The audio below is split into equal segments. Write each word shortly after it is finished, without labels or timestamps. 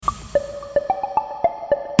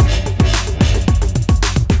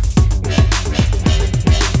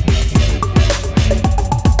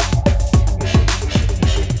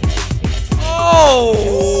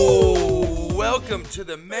to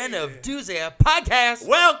the Men of Doozy podcast.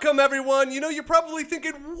 Welcome, everyone. You know, you're probably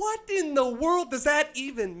thinking, what in the world does that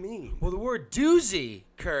even mean? Well, the word doozy,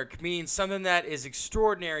 Kirk, means something that is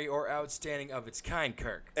extraordinary or outstanding of its kind,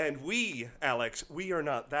 Kirk. And we, Alex, we are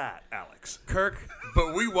not that, Alex. Kirk,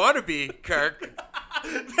 but we want to be, Kirk.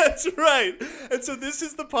 That's right. And so this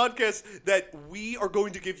is the podcast that we are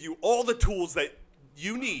going to give you all the tools that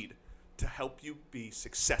you need to help you be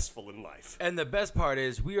successful in life. And the best part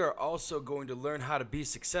is we are also going to learn how to be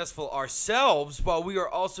successful ourselves while we are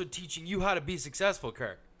also teaching you how to be successful,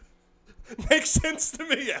 Kirk. Makes sense to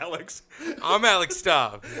me, Alex. I'm Alex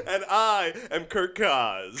Staub. And I am Kirk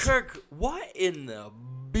Kaz. Kirk, what in the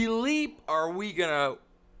bleep are we going to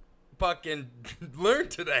fucking learn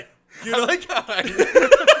today? You know, I like how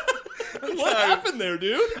I... What happened there,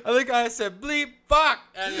 dude? I think I said bleep, fuck.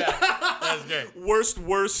 And yeah, that's great. Worst,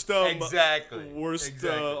 Exactly.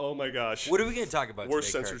 Oh my gosh. What are we going to talk about Worst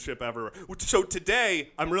today, Kirk? censorship ever. So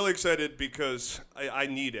today, I'm really excited because I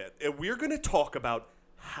need it. And we're going to talk about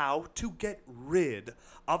how to get rid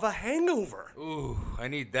of a hangover. Ooh, I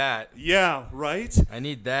need that. Yeah, right? I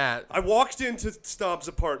need that. I walked into Staub's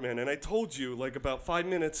apartment and I told you, like, about 5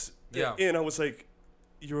 minutes in, I was like,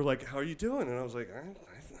 you were like, how are you doing? And I was like, I'm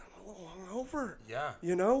a little hungover. Yeah.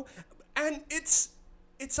 You know? And it's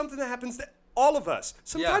something that happens to all of us.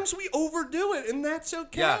 Sometimes we overdo it, and that's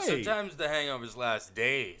okay. Yeah, sometimes the hangovers last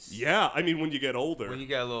days. Yeah, I mean, when you get older. When you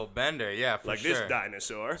get a little bender, yeah, for like sure. this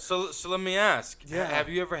dinosaur. So let me ask. Yeah. Have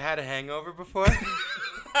you ever had a hangover before?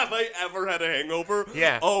 Have I ever had a hangover?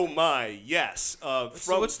 Yeah. Oh, my, yes.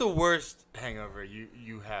 So what's the worst hangover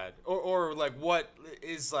you had? Or like, what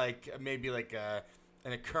is, like, maybe, like,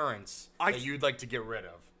 an occurrence that you'd like to get rid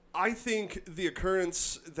of? I think the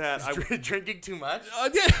occurrence that Drinking too much?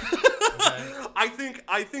 Yeah. Okay.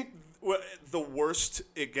 I think the worst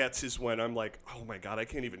it gets is when I'm like, oh my God, I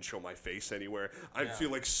can't even show my face anywhere. I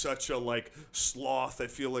feel like such a sloth. I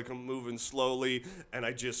feel like I'm moving slowly, and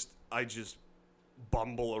I just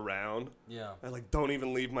bumble around. Yeah. I don't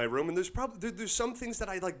even leave my room, and there's some things that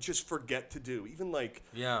I just forget to do, even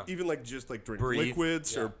just drink Breathe.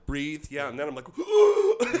 Liquids or breathe. Yeah, and then I'm like,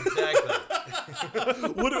 Exactly.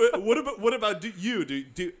 What about you?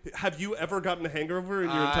 Have you ever gotten a hangover in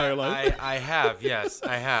your entire life? I have, yes,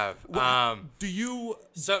 I have. Do you?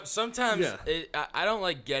 Sometimes Yeah. I don't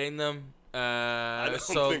like getting them. I don't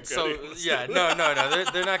think yeah, no,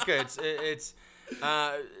 they're not good. It's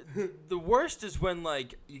the worst is when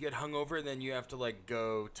you get hungover and then you have to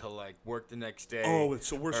go to work the next day. Oh, it's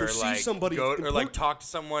the worst. Or see somebody or talk to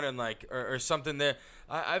someone and or something there.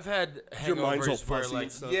 I've had hangovers your mind's all where fuzzy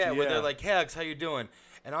and stuff. where they're like, "Hey Alex, how you doing?"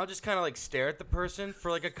 And I'll just kind of stare at the person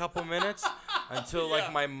for a couple minutes until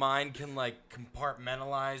my mind can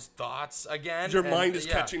compartmentalize thoughts again. Your mind is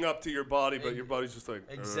catching up to your body, but your body's just like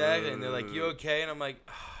exactly. And they're like, "You okay?" And I'm like,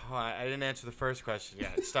 oh, "I didn't answer the first question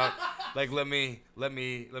yet. Stop. Let me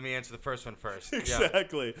answer the first one first."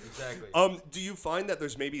 Exactly. Yeah. Exactly. Do you find that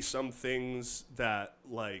there's maybe some things that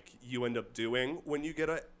you end up doing when you get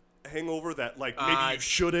a hangover that maybe you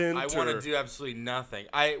shouldn't? I want to do absolutely nothing.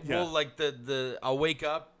 I'll wake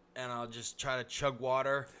up and I'll just try to chug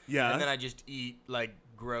water. Yeah. And then I just eat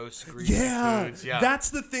gross, greasy foods. Yeah.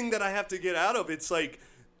 That's the thing that I have to get out of. It's the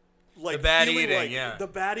bad feeling eating. The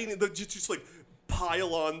bad eating. Just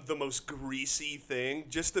pile on the most greasy thing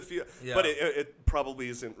just to feel. Yeah. But it probably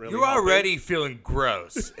isn't really. You're already feeling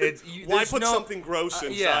gross. Why put something gross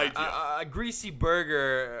inside you? A greasy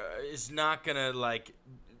burger is not gonna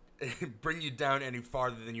bring you down any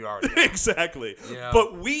farther than you already are. Exactly. Yeah.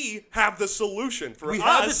 But we have the solution for us. We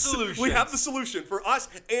have the solution. We have the solution for us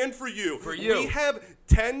and for you. For you. We have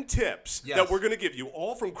 10 tips that we're going to give you,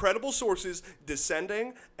 all from credible sources,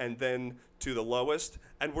 descending and then to the lowest.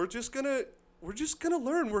 And we're just going to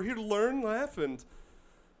learn. We're here to learn, laugh, and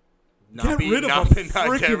get rid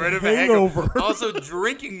of a hangover. Also,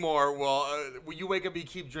 drinking more when you wake up, you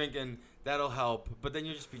keep drinking. That'll help, but then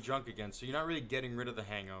you'll just be drunk again, so you're not really getting rid of the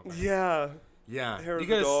hangover. Yeah. Yeah. You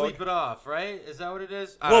gotta sleep it off, right? Is that what it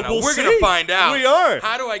is? Well, we're gonna find out. We are.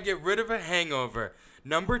 How do I get rid of a hangover?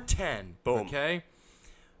 Number 10. Boom. Okay?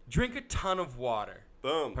 Drink a ton of water.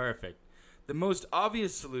 Boom. Perfect. The most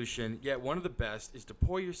obvious solution, yet one of the best, is to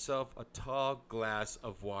pour yourself a tall glass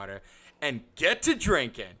of water and get to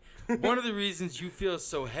drinking. One of the reasons you feel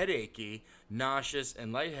so headachy, nauseous,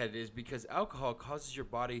 and lightheaded is because alcohol causes your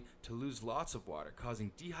body to lose lots of water,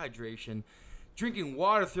 causing dehydration. Drinking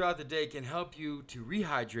water throughout the day can help you to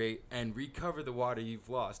rehydrate and recover the water you've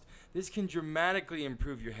lost. This can dramatically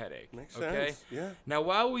improve your headache. Makes sense. Yeah. Now,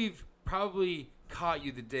 while we've probably caught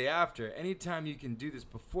you the day after, anytime you can do this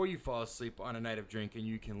before you fall asleep on a night of drinking,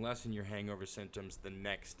 you can lessen your hangover symptoms the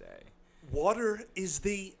next day. Water is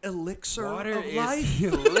the elixir Water of is life. the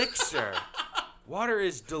elixir. Water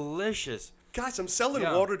is delicious. Guys, I'm selling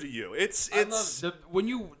water to you. It's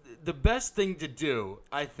the best thing to do,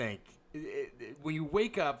 I think, when you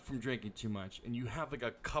wake up from drinking too much and you have like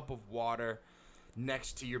a cup of water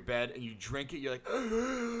next to your bed and you drink it, you're like,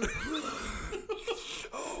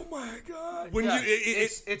 oh my god! When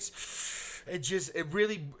it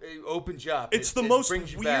really opens you up. It's the most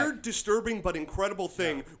weird, disturbing, but incredible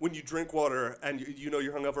thing when you drink water and you know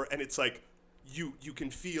you're hungover, and it's like you can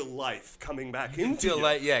feel life coming back into you.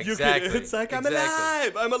 Yeah, exactly. It's like, I'm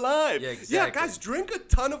alive. Yeah, exactly. Yeah, guys, drink a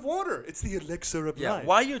ton of water. It's the elixir of life.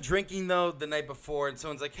 While you're drinking, though, the night before, and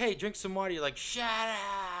someone's like, hey, drink some water, you're like, shut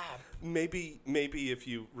up. Maybe if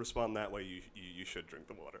you respond that way, you should drink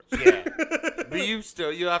the water. Yeah. But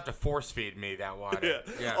you'll have to force feed me that water.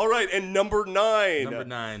 Yeah. All right, and number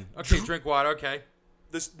 9. Okay, drink water, okay.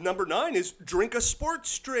 This number 9 is drink a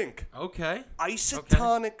sports drink. Okay.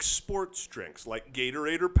 Isotonic sports drinks like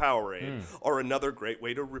Gatorade or Powerade are another great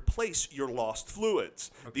way to replace your lost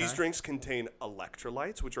fluids. Okay. These drinks contain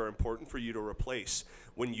electrolytes, which are important for you to replace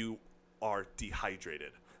when you are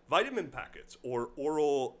dehydrated. Vitamin packets or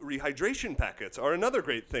oral rehydration packets are another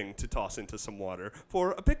great thing to toss into some water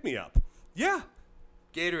for a pick-me-up. Yeah.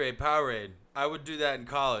 Gatorade, Powerade. I would do that in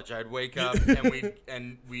college. I'd wake up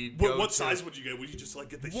and we'd go. What size would you get? Would you just like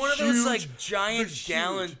get the one of those like giant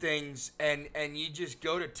gallon things, and you just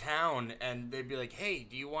go to town, and they'd be like, "Hey,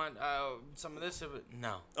 do you want some of this?"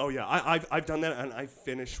 No. Oh yeah, I've done that, and I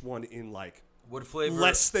finished one in like what flavor?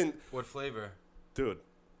 Less than what flavor? Dude.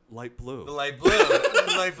 Light blue. The light blue.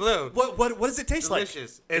 The light blue. What does it taste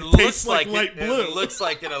Delicious. like? It looks like light blue. It looks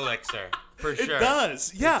like an elixir. For sure. It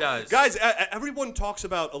does. Yeah. It does. Guys, everyone talks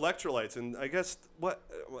about electrolytes, and I guess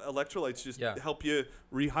electrolytes just help you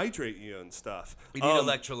rehydrate you and stuff. We need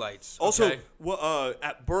electrolytes. Also,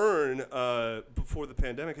 at Burn, before the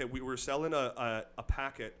pandemic hit, we were selling a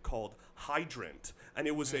packet called Hydrant, and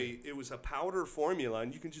it was a powder formula,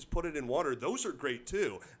 and you can just put it in water. Those are great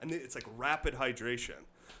too, and it's like rapid hydration.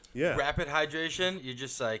 Yeah. Rapid hydration, you're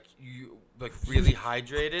just like really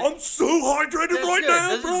hydrated. I'm so hydrated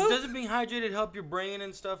now, bro. Doesn't being hydrated help your brain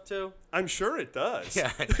and stuff too? I'm sure it does. Yeah.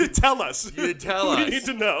 Tell us. You tell us. We need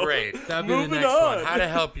to know. Great. That'll be the next one. How to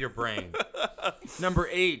help your brain. Number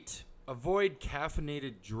 8, avoid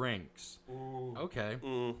caffeinated drinks. Ooh. Okay.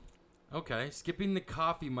 Okay. Skipping the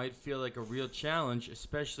coffee might feel like a real challenge,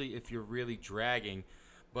 especially if you're really dragging,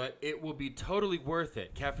 but it will be totally worth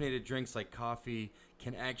it. Caffeinated drinks like coffee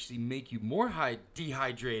can actually make you more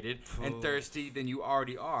dehydrated and thirsty than you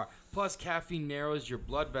already are. Plus, caffeine narrows your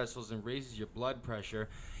blood vessels and raises your blood pressure.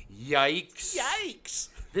 Yikes.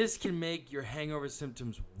 This can make your hangover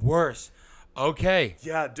symptoms worse. Okay.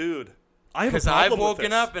 Yeah, dude. Because I've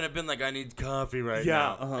woken up and I've been like, I need coffee right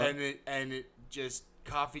now. Uh-huh.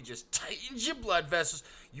 Coffee just tightens your blood vessels.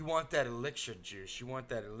 You want that elixir juice. You want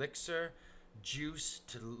that elixir juice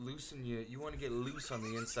to loosen you. You want to get loose on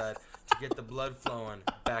the inside to get the blood flowing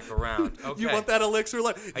back around. Okay. You want that elixir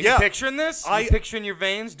life. Are you picturing this? Are you picturing your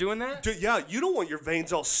veins doing that? Yeah, you don't want your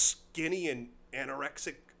veins all skinny and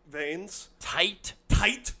anorexic veins. Tight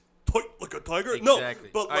like a tiger. Exactly.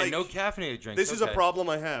 No, but like no caffeinated drinks. This is a problem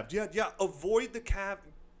I have. Yeah. Avoid the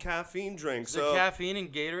caffeine drinks. Is there caffeine in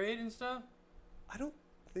Gatorade and stuff? I don't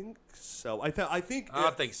think so. I think. I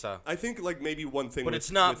don't think so. I think like maybe one thing. But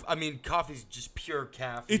it's not. I mean, coffee's just pure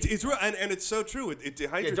caffeine. It's real, and it's so true. It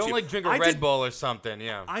dehydrates you. Don't drink a Red Bull or something.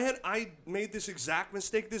 Yeah. I made this exact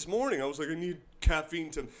mistake this morning. I was like, I need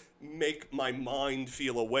caffeine to make my mind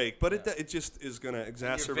feel awake, but it just is gonna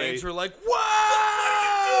exacerbate. Your veins were like, whoa!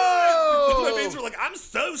 My veins were like, I'm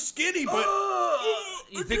so skinny, but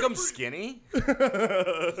you think I'm skinny?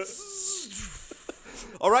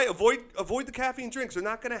 All right, avoid the caffeine drinks. They're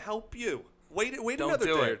not going to help you. Wait another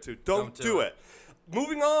day or two. Don't do it.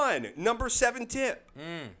 Moving on. Number 7 tip.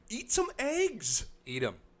 Eat some eggs. Eat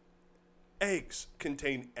them. Eggs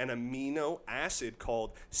contain an amino acid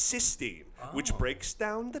called cysteine, which breaks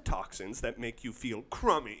down the toxins that make you feel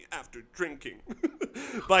crummy after drinking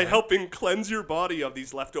by helping cleanse your body of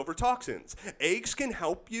these leftover toxins. Eggs can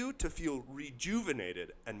help you to feel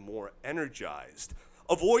rejuvenated and more energized.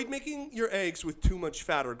 Avoid making your eggs with too much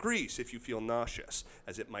fat or grease if you feel nauseous,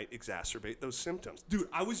 as it might exacerbate those symptoms. Dude,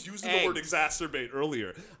 I was using the word exacerbate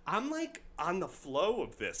earlier. I'm like on the flow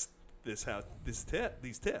of these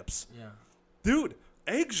tips. Yeah. Dude,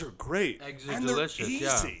 eggs are great. Eggs are and delicious. They're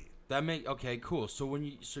easy. Yeah. Okay, cool. So when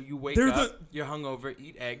you wake up, you're hungover,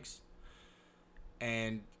 eat eggs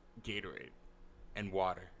and Gatorade and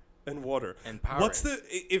water. And water. And Powerade. What's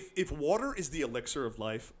if water is the elixir of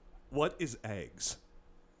life, what is eggs?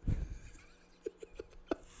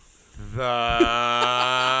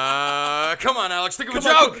 Come on, Alex, think of a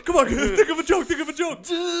joke. Come on, think of a joke.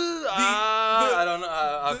 I don't know.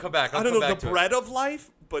 I'll come back. I don't know, the bread of life,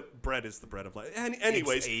 but bread is the bread of life.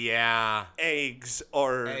 Anyways, yeah. Eggs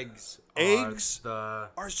are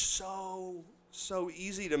so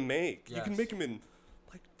easy to make. Yes. You can make them in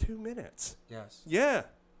like 2 minutes. Yes. Yeah.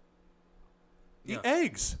 Yeah. The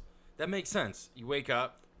eggs. That makes sense. You wake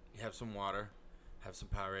up, you have some water, have some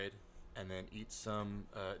Powerade, and then eat some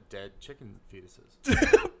dead chicken fetuses.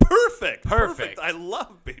 Perfect. I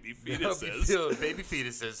love baby fetuses. Baby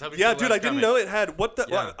fetuses. Yeah, dude, I didn't know it had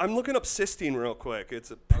I'm looking up cysteine real quick.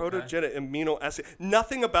 It's a protogenic amino acid.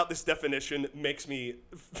 Nothing about this definition makes me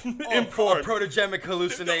informed. Protogenic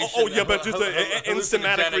hallucination. Oh, yeah, but just an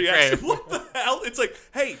enzymatic reaction. What the hell? It's like,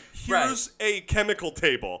 hey, here's a chemical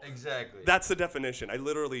table. Exactly. That's the definition. I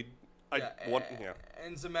literally...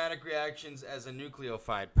 Enzymatic reactions as a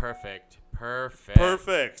nucleophide. Perfect.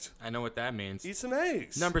 I know what that means. Eat some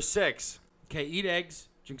eggs. Number 6. Okay, eat eggs,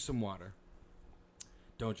 drink some water.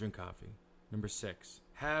 Don't drink coffee. Number 6.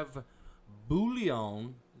 Have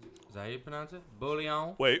bouillon. Is that how you pronounce it?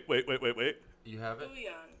 Bouillon. Wait. You have it?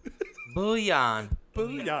 Bouillon.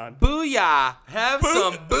 Booyah. Have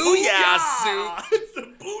some booyah soup. It's the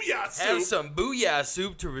booyah soup. Have some booyah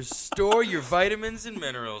soup to restore your vitamins and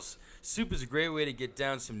minerals. Soup is a great way to get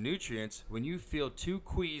down some nutrients when you feel too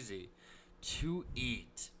queasy to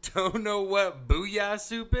eat. Don't know what booyah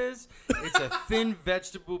soup is? It's a thin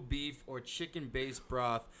vegetable, beef, or chicken-based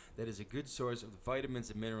broth that is a good source of the vitamins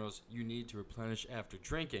and minerals you need to replenish after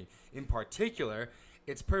drinking. In particular,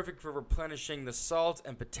 it's perfect for replenishing the salt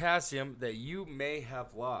and potassium that you may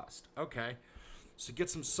have lost. Okay, so get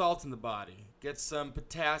some salt in the body. Get some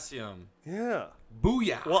potassium. Yeah.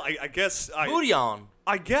 Booyah. Well, I guess... Bouillon.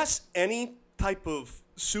 I guess any type of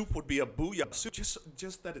soup would be a booyah soup, just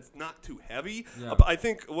that it's not too heavy. Yeah. But I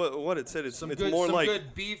think what it said is it's more like... Some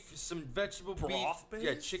good beef, some vegetable broth beef.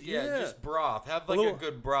 based? Yeah, just broth. Have like a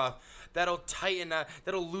good broth. That'll tighten up,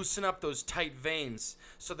 that'll loosen up those tight veins.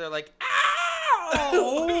 So they're like, ow!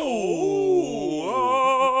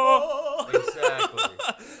 Exactly.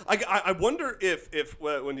 I wonder if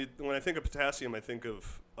when I think of potassium, I think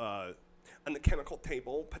of on the chemical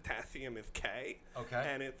table, potassium is K.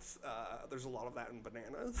 Okay. And it's there's a lot of that in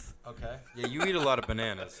bananas. Okay. Yeah, you eat a lot of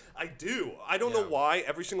bananas. I do. I don't know why.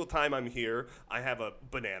 Every single time I'm here, I have a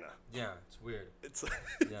banana. Yeah, it's weird. It's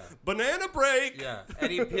banana break. Yeah,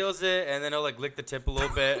 and he peels it, and then he'll like lick the tip a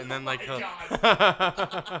little bit, and then like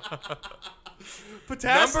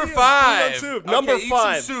Potassium. Number 5. Soup. Okay, Number 5. Eat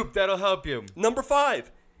some soup. That'll help you. Number 5.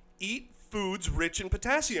 Eat foods rich in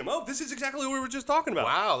potassium. Oh, this is exactly what we were just talking about.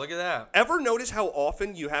 Wow, look at that. Ever notice how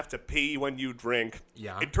often you have to pee when you drink?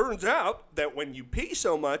 Yeah. It turns out that when you pee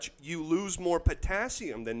so much, you lose more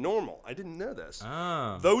potassium than normal. I didn't know this.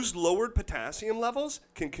 Oh. Those lowered potassium levels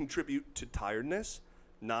can contribute to tiredness,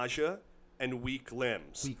 nausea, and weak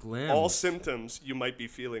limbs. Weak limbs. All symptoms you might be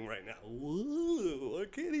feeling right now. Ooh, I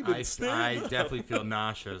can't even stand I up. definitely feel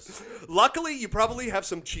nauseous. Luckily, you probably have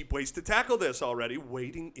some cheap ways to tackle this already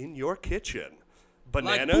waiting in your kitchen.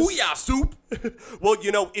 Bananas. Like booyah soup. Well,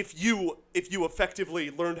 you know, if you effectively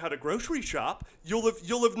learned how to grocery shop, you'll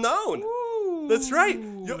have known. Ooh, that's right.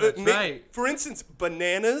 That's right. For instance,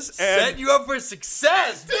 bananas and set you up for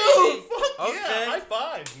success, dude. baby. Fuck Okay. yeah, high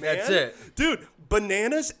five, man. That's it, dude.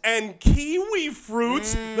 Bananas and kiwi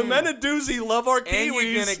fruits. The Menadoozy love our kiwis. And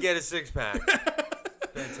you're gonna get a 6-pack.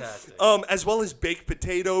 Fantastic. As well as baked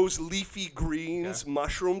potatoes, leafy greens,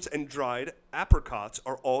 mushrooms, and dried apricots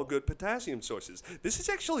are all good potassium sources. This is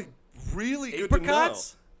actually really good to know.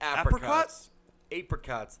 Apricots? Apricots?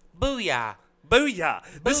 Apricots. Booyah. Booyah.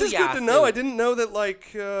 This is good Booyah to know. food. I didn't know that,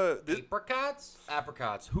 like... Apricots?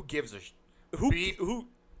 Apricots. Who gives a... Who?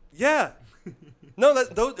 Yeah. No,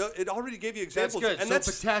 it already gave you examples. That's good. And So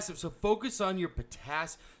that's potassium. So focus on your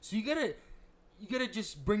potassium. So you gotta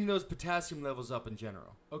just bring those potassium levels up in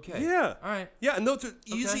general. Okay. Yeah. All right. Yeah, and those are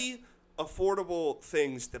easy, affordable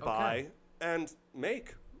things to buy and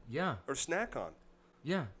make. Yeah. Or snack on.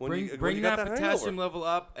 Yeah. When you Bring got that that potassium hangover. level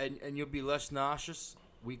up, and you'll be less nauseous,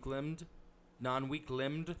 weak-limbed,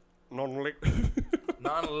 non-weak-limbed,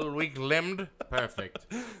 non-weak-limbed. Perfect.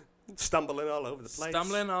 Stumbling all over the place.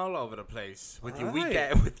 Stumbling all over the place with your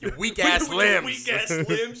Right. with your weak ass limbs. Weak ass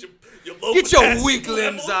limbs. Your low Get your potassium weak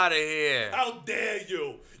limbs level. out of here. How dare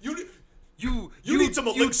you? You You need some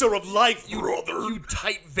elixir of life, you, brother. You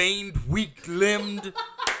tight-veined, weak-limbed.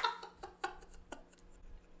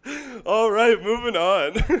 All right, moving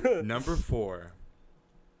on. Number 4.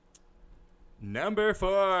 Number 4.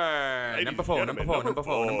 Ladies Number and 4. gentlemen, Number 4. number Number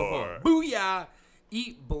 4. Number 4. four. Booyah!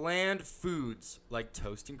 Eat bland foods like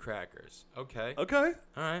toast and crackers. Okay. Okay.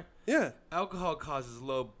 All right. Yeah. Alcohol causes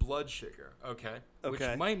low blood sugar. Okay. Which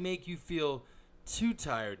Okay. might make you feel too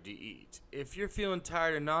tired to eat. If you're feeling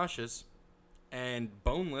tired and nauseous and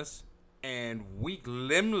boneless and weak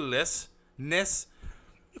limblessness,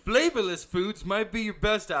 flavorless foods might be your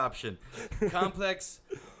best option. Complex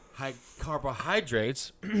high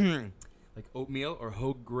carbohydrates like oatmeal or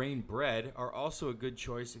whole grain bread are also a good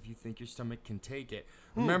choice if you think your stomach can take it.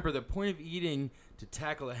 Remember, the point of eating to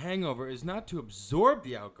tackle a hangover is not to absorb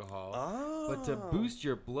the alcohol, but to boost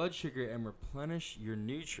your blood sugar and replenish your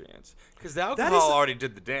nutrients. Because the alcohol already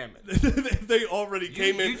did the damage. They already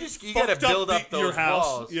came in. You gotta build up those your house.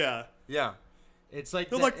 walls. Yeah. Yeah. It's like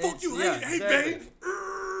They're like, fuck you, hey, exactly. vein.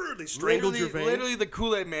 They strangled your vein. Literally the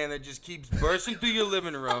Kool-Aid man that just keeps bursting through your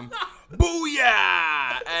living room.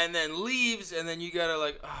 Booyah! And then leaves, and then you gotta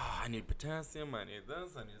like, I need potassium, I need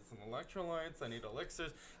this, I need some electrolytes, I need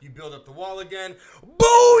elixirs. You build up the wall again.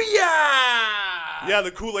 Booyah! Yeah,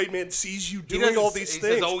 the Kool-Aid man sees you doing all these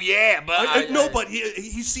things. Says, oh yeah, but but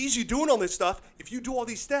he sees you doing all this stuff. If you do all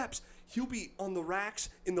these steps, he'll be on the racks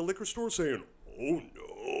in the liquor store saying, "Oh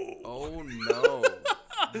no, oh no."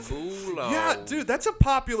 Bulo. Yeah, dude, that's a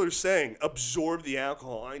popular saying. Absorb the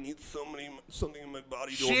alcohol. I need something in my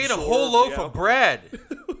body to absorb. She ate a whole loaf of bread.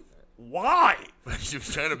 Why? She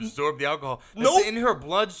was trying to absorb the alcohol. Nope. It's in her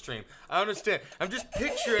bloodstream. I understand. I'm just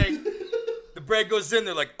picturing the bread goes in.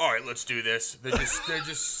 They're like, all right, let's do this. They're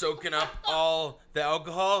just soaking up all the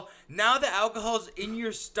alcohol. Now the alcohol's in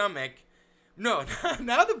your stomach. No,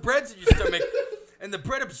 now the bread's in your stomach, and the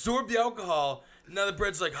bread absorbed the alcohol. Now the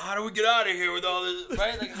bread's like, how do we get out of here with all this?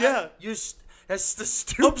 Right? Like, Yeah. That's the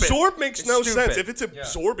stupid. Absorb makes no stupid. sense. If it's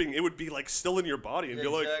absorbing, it would be like still in your body, and Yeah,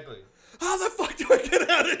 you're like, exactly. how the fuck do I get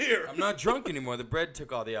out of here? I'm not drunk anymore. The bread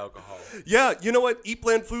took all the alcohol. Yeah, you know what? Eat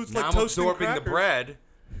bland foods Now like I'm toast and absorbing crackers. the bread,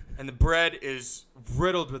 and the bread is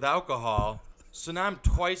riddled with alcohol. So now I'm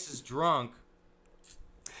twice as drunk.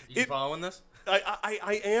 You following this?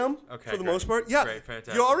 I am, Okay, for the great. most part. Yeah, Great,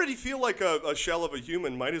 fantastic. you already feel like a shell of a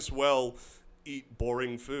human. Might as well eat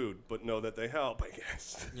boring food, but know that they help, I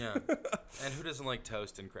guess. Yeah. And who doesn't like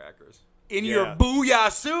toast and crackers? In Yeah. your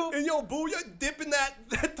booyah soup? And yo, booyah, dipping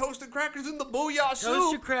that toasted crackers in the booyah Toast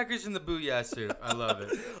soup. your crackers in the booyah soup. I love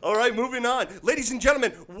it. All right, moving on. Ladies and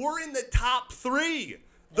gentlemen, we're in the top 3.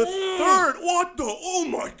 The third, what the, oh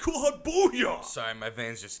my God, booyah. Sorry, my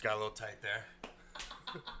veins just got a little tight there.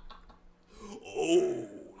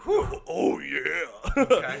 Oh yeah.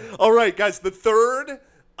 Okay. All right, guys, the third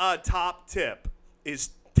top tip is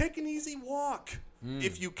take an easy walk.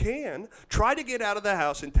 If you can, try to get out of the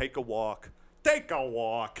house and take a walk. Take a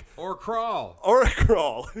walk. Or crawl. Or a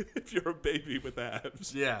crawl, if you're a baby with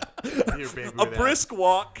abs. Yeah. You're a baby A with brisk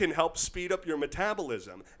walk can help speed up your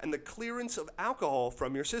metabolism and the clearance of alcohol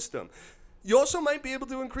from your system. You also might be able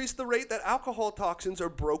to increase the rate that alcohol toxins are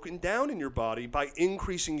broken down in your body by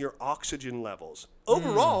increasing your oxygen levels.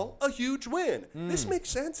 Overall, a huge win. This makes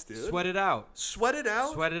sense, dude. Sweat it out. Sweat it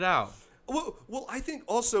out? Sweat it out. Well, I think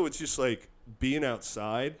also it's just like being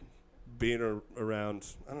outside, being around,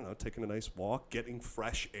 I don't know, taking a nice walk, getting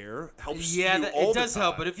fresh air helps Yeah, you all it does the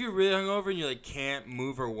help. time. But if you're really hungover and you like can't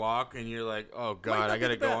move or walk, and you're like, oh God, not I be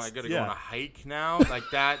gotta the go. best. I gotta Yeah. go on a hike now. Like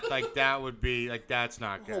that would be like that's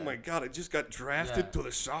not good. Oh my God, I just got drafted Yeah. to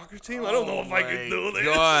the soccer team. I don't know if I can do this.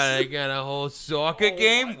 God, I got a whole soccer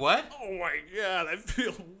game. What? Oh my God, I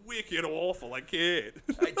feel wicked awful. I can't.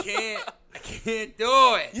 I can't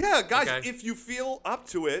do it. Yeah, guys, Okay. if you feel up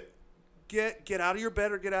to it, get out of your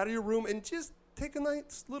bed or get out of your room and just take a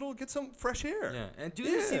nice little, get some fresh air. Yeah, and do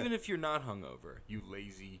this Yeah. even if you're not hungover. You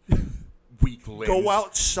lazy, weak limbed, Go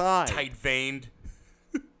outside. tight veined.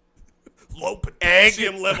 Low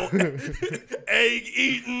potassium level. Egg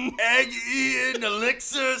eating. Egg eating,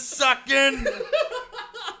 elixir sucking.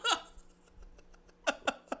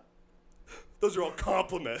 Those are all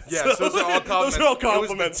compliments. Yes, those are all compliments. Those are all It was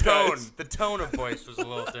compliments, the tone. guys. The tone of voice was a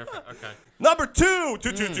little different. Okay. Number 2.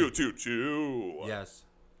 Two. Yes.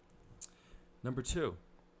 Number 2.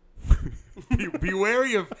 Be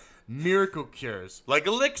wary of miracle cures, like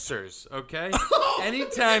elixirs, okay?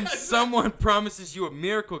 Anytime someone promises you a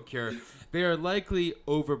miracle cure, they are likely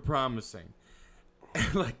over-promising.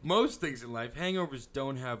 Like most things in life, hangovers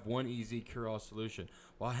don't have one easy cure-all solution.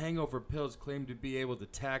 While hangover pills claim to be able to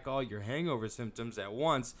tackle all your hangover symptoms at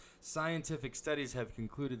once, scientific studies have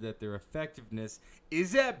concluded that their effectiveness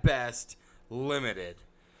is at best limited.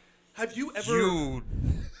 Have you ever...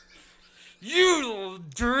 You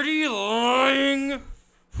dirty lying.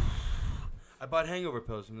 I bought hangover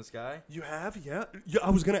pills from this guy. You have? Yeah.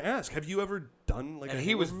 I was gonna ask. Have you ever done like? And a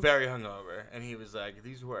he was hangover? very hungover, and he was like,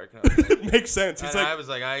 "These work." And I was like, Makes sense. He's and like, I was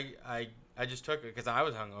like, I just took it because I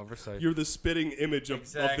was hungover. So you're the spitting image of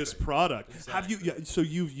this product. Exactly. Have you? Yeah, so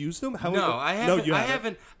you've used them? How no, I haven't. No, you I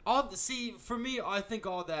haven't. See, for me, I think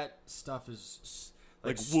all that stuff is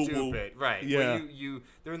like woo-woo. stupid, right? Yeah. Where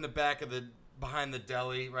they're in the back of behind the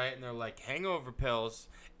deli, right? And they're like hangover pills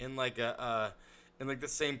in like in like the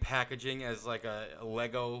same packaging as like a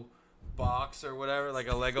Lego box or whatever, like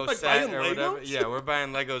a Lego Like set buying or whatever. Legos? Yeah, we're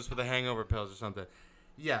buying Legos for the hangover pills or something.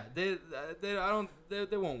 Yeah, they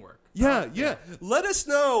won't work. Yeah. Let us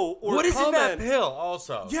know or What is in that comment. pill?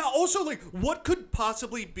 Also, Yeah. Also, like, what could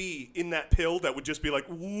possibly be in that pill that would just be like,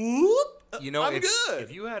 whoop? you know, I'm if, good.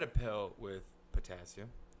 if you had a pill with potassium,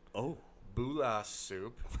 Oh. Bula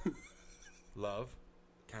soup, love,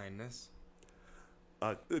 kindness,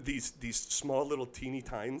 These small little tiny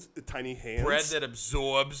hands. bread that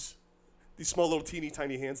absorbs. These small little teeny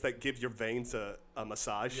tiny hands that give your veins a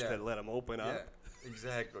massage Yeah. to let them open Yeah, up.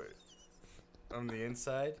 exactly. On the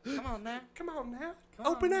inside. Come on now. Come on now. Come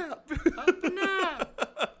Open on. up. Open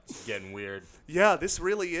up. It's getting weird. Yeah, this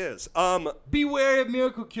really is. Beware of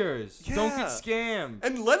miracle cures. Don't Yeah. get scammed.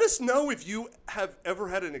 And let us know if you have ever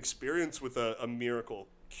had an experience with a miracle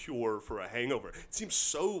cure for a hangover. It seems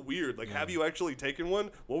so weird. Like, have you actually taken one?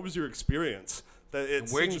 What was your experience?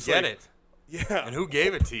 Where'd you get it? Yeah. And who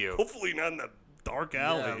gave it to you? Hopefully not in the dark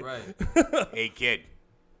alley. Yeah, right. Hey, kid.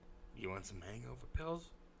 You want some hangover pills?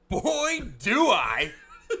 Boy, do I.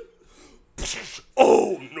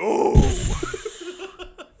 Oh, no.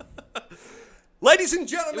 Ladies and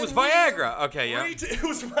gentlemen. It was Viagra. Okay, yeah. It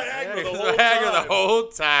was Viagra It the was whole Viagra time. the whole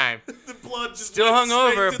time. The blood just Still went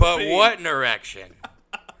straight hungover, to the but vein. what an erection.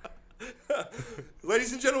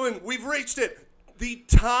 Ladies and gentlemen, we've reached it. The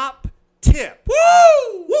top tip.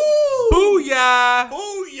 Woo! Woo! Booyah!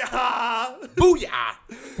 Booyah! Booyah!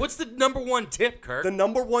 What's the number one tip, Kirk? The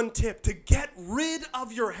number one tip to get rid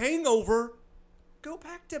of your hangover, go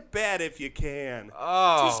back to bed if you can.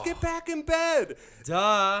 Oh. Just get back in bed.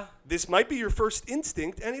 Duh. This might be your first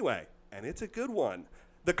instinct anyway, and it's a good one.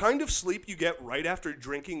 The kind of sleep you get right after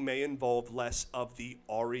drinking may involve less of the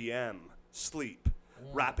REM, sleep,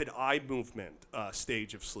 rapid eye movement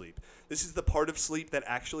stage of sleep. This is the part of sleep that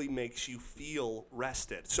actually makes you feel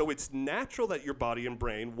rested. So it's natural that your body and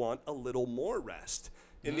brain want a little more rest.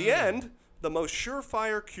 In the end, the most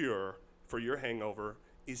surefire cure for your hangover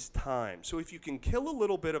is time. So if you can kill a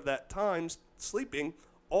little bit of that time sleeping,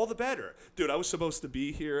 all the better. Dude, I was supposed to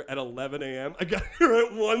be here at 11 a.m. I got here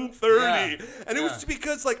at 1:30. Yeah. And it was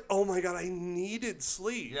because, like, oh my God, I needed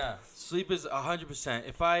sleep. Yeah. Sleep is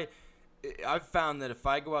 100%. I've found that if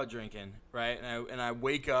I go out drinking, right, and I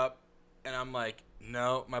wake up and I'm like,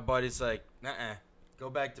 no, my body's like, nuh-uh,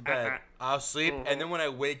 go back to bed. I'll sleep. And then when I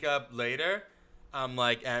wake up later, I'm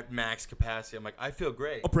like at max capacity. I'm like, I feel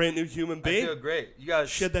great. A brand new human I being. feel great. You guys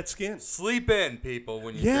Shed that skin. sleep in, people,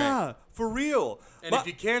 when you drink. Yeah, for real. And if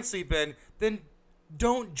you can't sleep in, then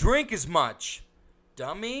don't drink as much,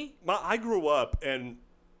 dummy. I grew up and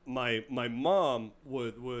my mom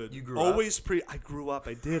would You grew always I grew up.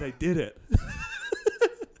 I did it.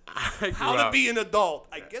 I How grew to up. be an adult.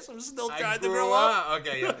 I guess I'm still I trying to grew grow up.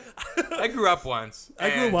 Okay, yeah. I grew up once. I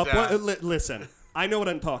grew and, up. Listen, I know what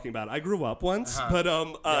I'm talking about. I grew up once, but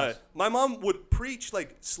Yes. my mom would preach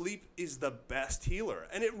like sleep is the best healer,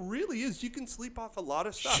 and it really is. You can sleep off a lot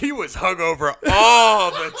of stuff. She was hungover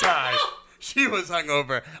all the time. She was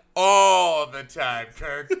hungover all the time,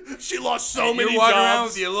 Kirk. She lost so And many you're walking around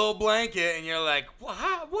jobs. with your little blanket, and you're like, well,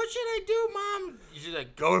 what should I do, Mom? She's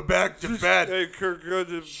like, go back to bed. Hey, Kirk, go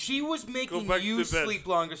to. She was making back you to bed. sleep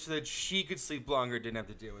longer so that she could sleep longer, didn't have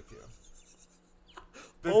to deal with you.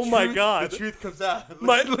 Oh my God. The truth comes out.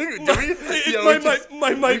 My- Look,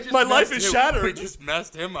 my life is shattered. We just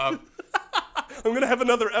messed him up. I'm gonna have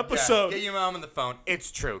another Yeah, episode. get your mom on the phone. It's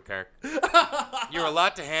true, Kirk. You're a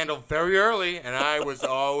lot to handle very early, and I was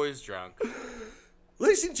always drunk.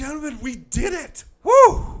 Ladies and gentlemen, we did it.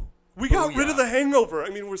 Woo! We got rid Booyah. of the hangover. I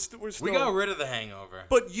mean, we're still. We got rid of the hangover.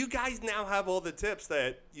 But you guys now have all the tips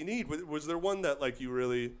that you need. Was there one that like you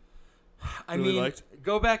really? I really mean, liked?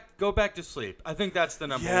 go back to sleep. I think that's the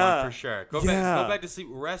number Yeah. one for sure. Go back to sleep.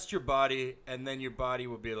 Rest your body, and then your body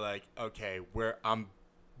will be like, okay, I'm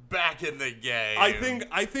back in the game.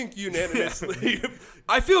 I think unanimously.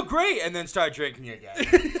 I feel great, and then start drinking again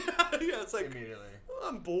Yeah, it's like immediately.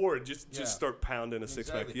 I'm bored. Just Yeah. start pounding a six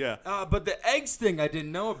pack. Exactly. Yeah. But the eggs thing I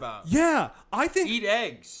didn't know about. Yeah, I think. Eat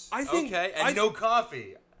eggs. I think- Okay, and I no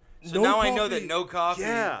coffee. So No now I know coffee. that no coffee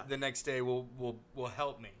Yeah. the next day will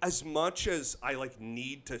help me. As much as I like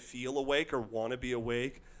need to feel awake or want to be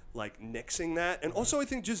awake, like nixing that, and also I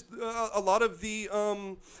think just a lot of the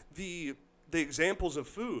examples of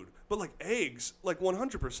food, but like eggs, like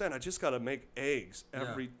 100%. I just gotta make eggs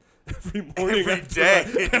every morning, every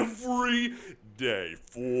day, every day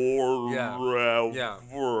forever. Yeah,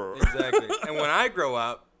 exactly. And when I grow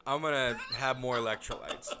up, I'm gonna have more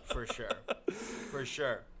electrolytes for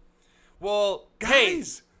sure. Well,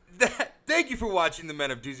 guys. Thank you for watching the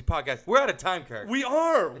Men of Doozy podcast. We're out of time, Kirk. We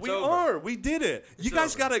are. We did it. You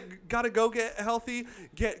guys gotta go get healthy.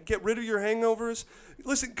 Get rid of your hangovers.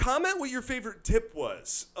 Listen, comment what your favorite tip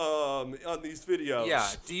was on these videos. Yeah.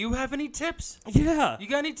 Do you have any tips? Yeah. You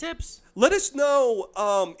got any tips? Let us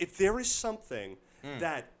know if there is something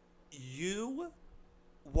that you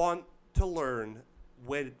want to learn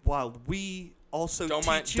while we also don't teach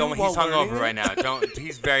mind. you Don't. while He's hungover learning right now. Don't.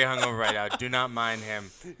 He's very hungover right now. Do not mind him.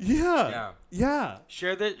 Yeah.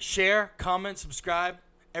 Share, comment, subscribe,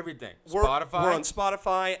 everything. We're on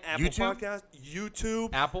Spotify, Apple YouTube? Podcasts,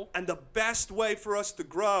 YouTube, Apple. and the best way for us to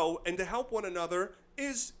grow and to help one another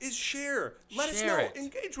is share. Let us know. It.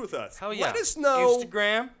 Engage with us. Hell yeah. Let us know.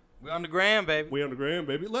 Instagram. We on the gram, baby. We on the gram,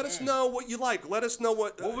 baby. Let us know what you like. Let us know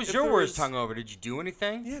what. What was your worst hungover? Did you do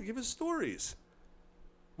anything? Yeah, give us stories.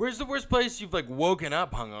 Where's the worst place you've like woken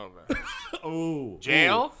up hungover? Oh,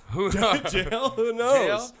 jail? Who jail? Who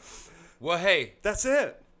knows? Jail? Well, hey, that's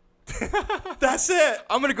it. That's it.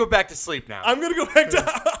 I'm gonna go back to sleep now. I'm gonna go back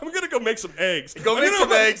to. I'm gonna go make some eggs. Go make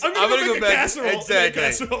some eggs. I'm gonna go back.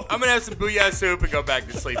 Exactly. I'm gonna have some booyah soup and go back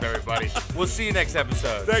to sleep, everybody. We'll see you next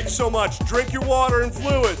episode. Thanks so much. Drink your water and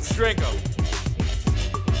fluids. Drink them.